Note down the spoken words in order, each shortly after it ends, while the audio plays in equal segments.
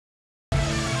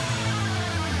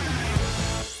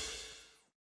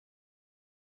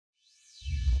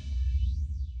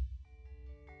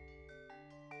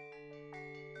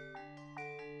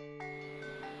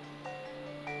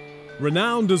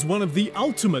Renowned as one of the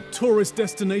ultimate tourist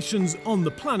destinations on the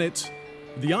planet,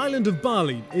 the island of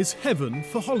Bali is heaven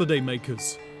for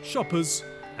holidaymakers, shoppers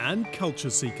and culture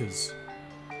seekers.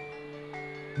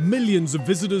 Millions of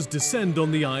visitors descend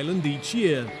on the island each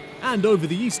year, and over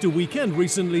the Easter weekend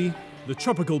recently, the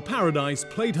tropical paradise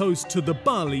played host to the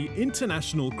Bali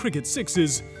International Cricket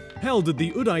Sixes held at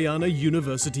the Udayana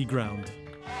University ground.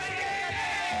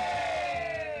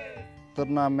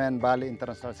 Tournament Bali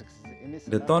International Sixes.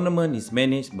 The tournament is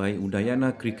managed by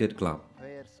Udayana Cricket Club.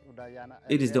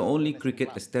 It is the only cricket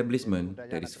establishment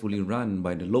that is fully run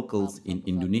by the locals in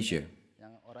Indonesia.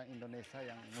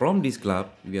 From this club,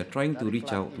 we are trying to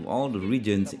reach out to all the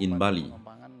regions in Bali.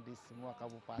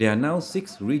 There are now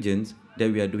 6 regions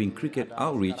that we are doing cricket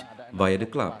outreach via the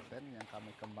club.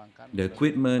 The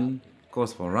equipment,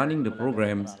 cost for running the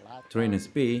programs, trainers'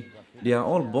 pay, they are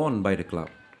all borne by the club.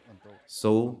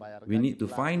 So, we need to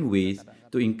find ways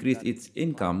to increase its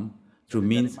income through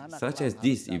means such as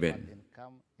this event.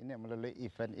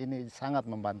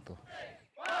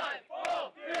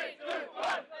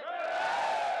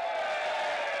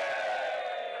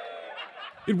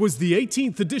 It was the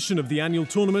 18th edition of the annual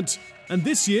tournament, and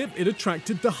this year it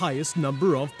attracted the highest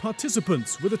number of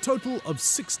participants, with a total of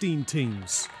 16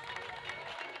 teams.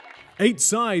 8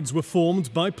 sides were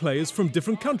formed by players from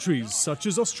different countries, such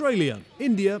as Australia,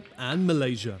 India and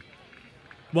Malaysia,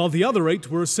 while the other 8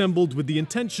 were assembled with the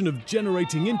intention of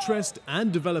generating interest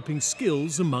and developing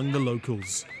skills among the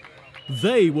locals.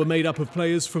 They were made up of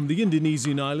players from the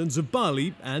Indonesian islands of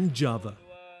Bali and Java.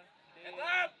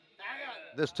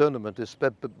 This tournament is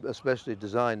especially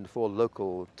designed for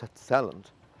local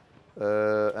talent,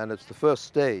 and it's the first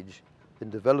stage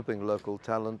in developing local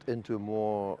talent into the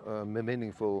more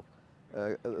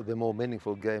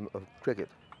meaningful game of cricket.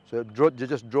 So it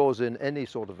just draws in any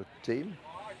sort of a team,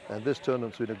 and this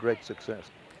tournament's been a great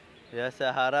success.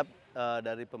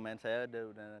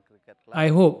 I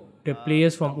hope the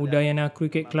players from Udayana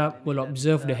Cricket Club will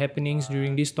observe the happenings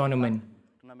during this tournament,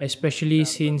 especially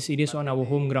since it is on our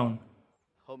home ground.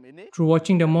 Through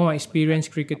watching the more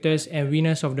experienced cricketers and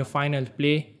winners of the final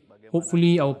play,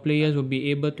 hopefully our players will be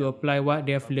able to apply what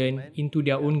they have learned into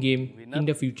their own game in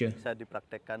the future.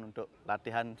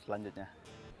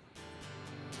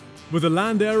 With a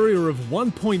land area of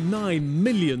 1.9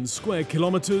 million square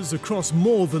kilometres across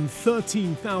more than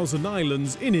 13,000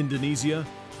 islands in Indonesia,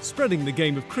 spreading the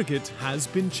game of cricket has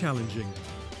been challenging.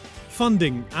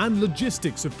 Funding and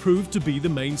logistics have proved to be the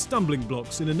main stumbling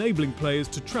blocks in enabling players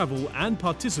to travel and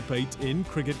participate in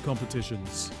cricket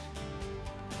competitions.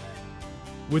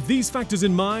 With these factors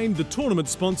in mind, the tournament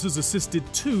sponsors assisted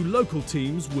 2 local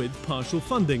teams with partial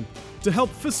funding to help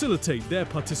facilitate their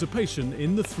participation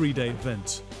in the 3-day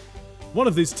event. One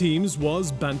of these teams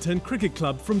was Banten Cricket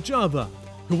Club from Java,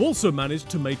 who also managed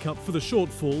to make up for the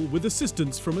shortfall with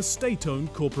assistance from a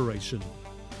state-owned corporation.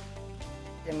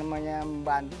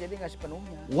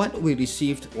 What we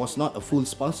received was not a full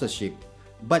sponsorship,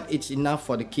 but it's enough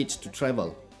for the kids to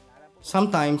travel.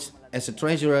 Sometimes, as a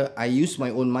treasurer, I use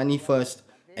my own money first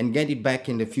and get it back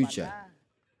in the future.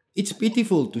 It's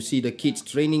pitiful to see the kids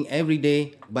training every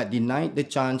day but denied the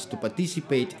chance to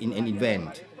participate in an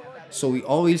event. So we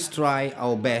always try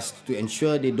our best to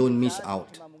ensure they don't miss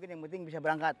out.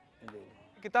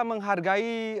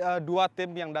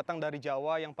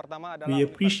 We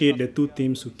appreciate the 2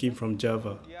 teams who came from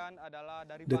Java,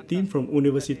 the team from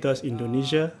Universitas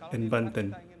Indonesia and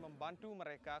Banten.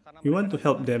 We want to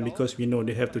help them because we know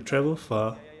they have to travel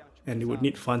far and they would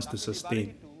need funds to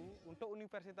sustain.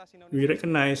 We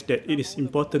recognize that it is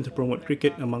important to promote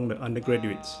cricket among the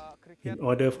undergraduates in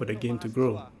order for the game to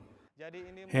grow.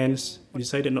 Hence, we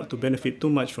decided not to benefit too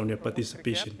much from their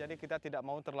participation.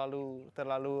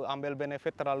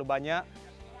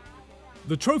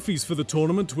 The trophies for the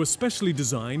tournament were specially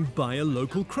designed by a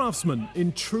local craftsman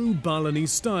in true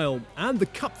Balinese style, and the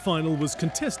cup final was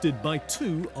contested by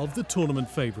 2 of the tournament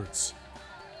favourites.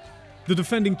 The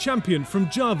defending champion from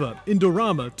Java,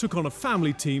 Indorama, took on a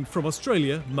family team from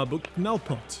Australia, Mabuk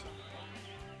Nalpot.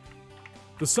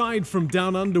 The side from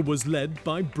Down Under was led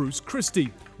by Bruce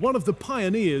Christie, one of the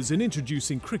pioneers in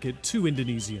introducing cricket to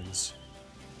Indonesians.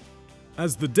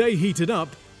 As the day heated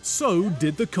up, so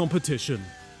did the competition.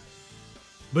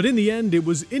 But in the end, it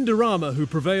was Indorama who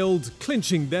prevailed,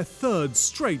 clinching their 3rd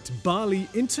straight Bali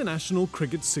International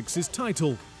Cricket Sixes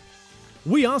title.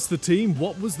 We asked the team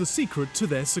what was the secret to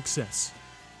their success.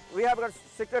 We have a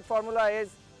secret formula is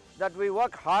that we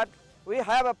work hard, we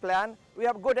have a plan, we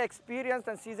have good experienced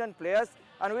and seasoned players,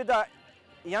 and with the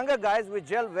younger guys we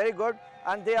gel very good,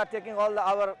 and they are taking all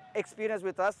our experience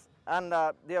with us, and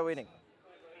they are winning.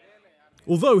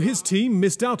 Although his team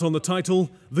missed out on the title,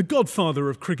 the godfather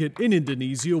of cricket in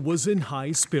Indonesia was in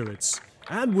high spirits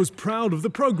and was proud of the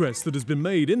progress that has been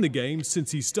made in the game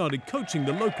since he started coaching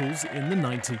the locals in the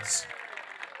 90s.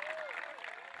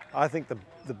 I think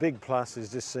the big plus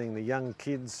is just seeing the young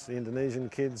kids, the Indonesian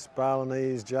kids,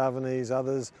 Balinese, Javanese,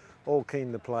 others, all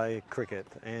keen to play cricket.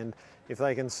 And if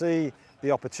they can see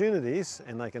the opportunities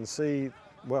and they can see,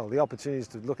 well, the opportunities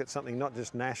to look at something not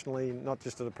just nationally, not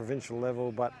just at a provincial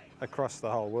level, but across the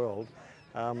whole world,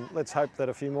 let's hope that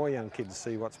a few more young kids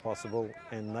see what's possible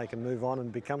and they can move on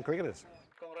and become cricketers.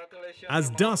 As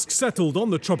dusk settled on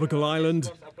the tropical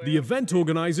island, the event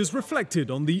organisers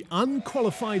reflected on the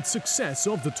unqualified success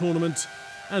of the tournament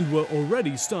and were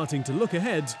already starting to look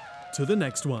ahead to the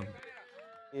next one.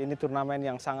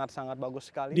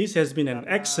 This has been an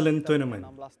excellent tournament.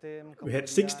 We had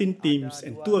 16 teams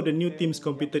and 2 of the new teams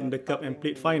competed in the cup and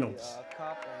played finals.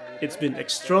 It's been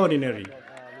extraordinary.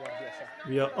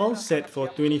 We are all set for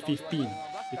 2015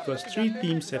 because 3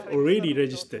 teams have already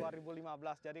registered.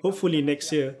 Hopefully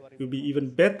next year will be even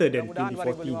better than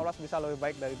 2014.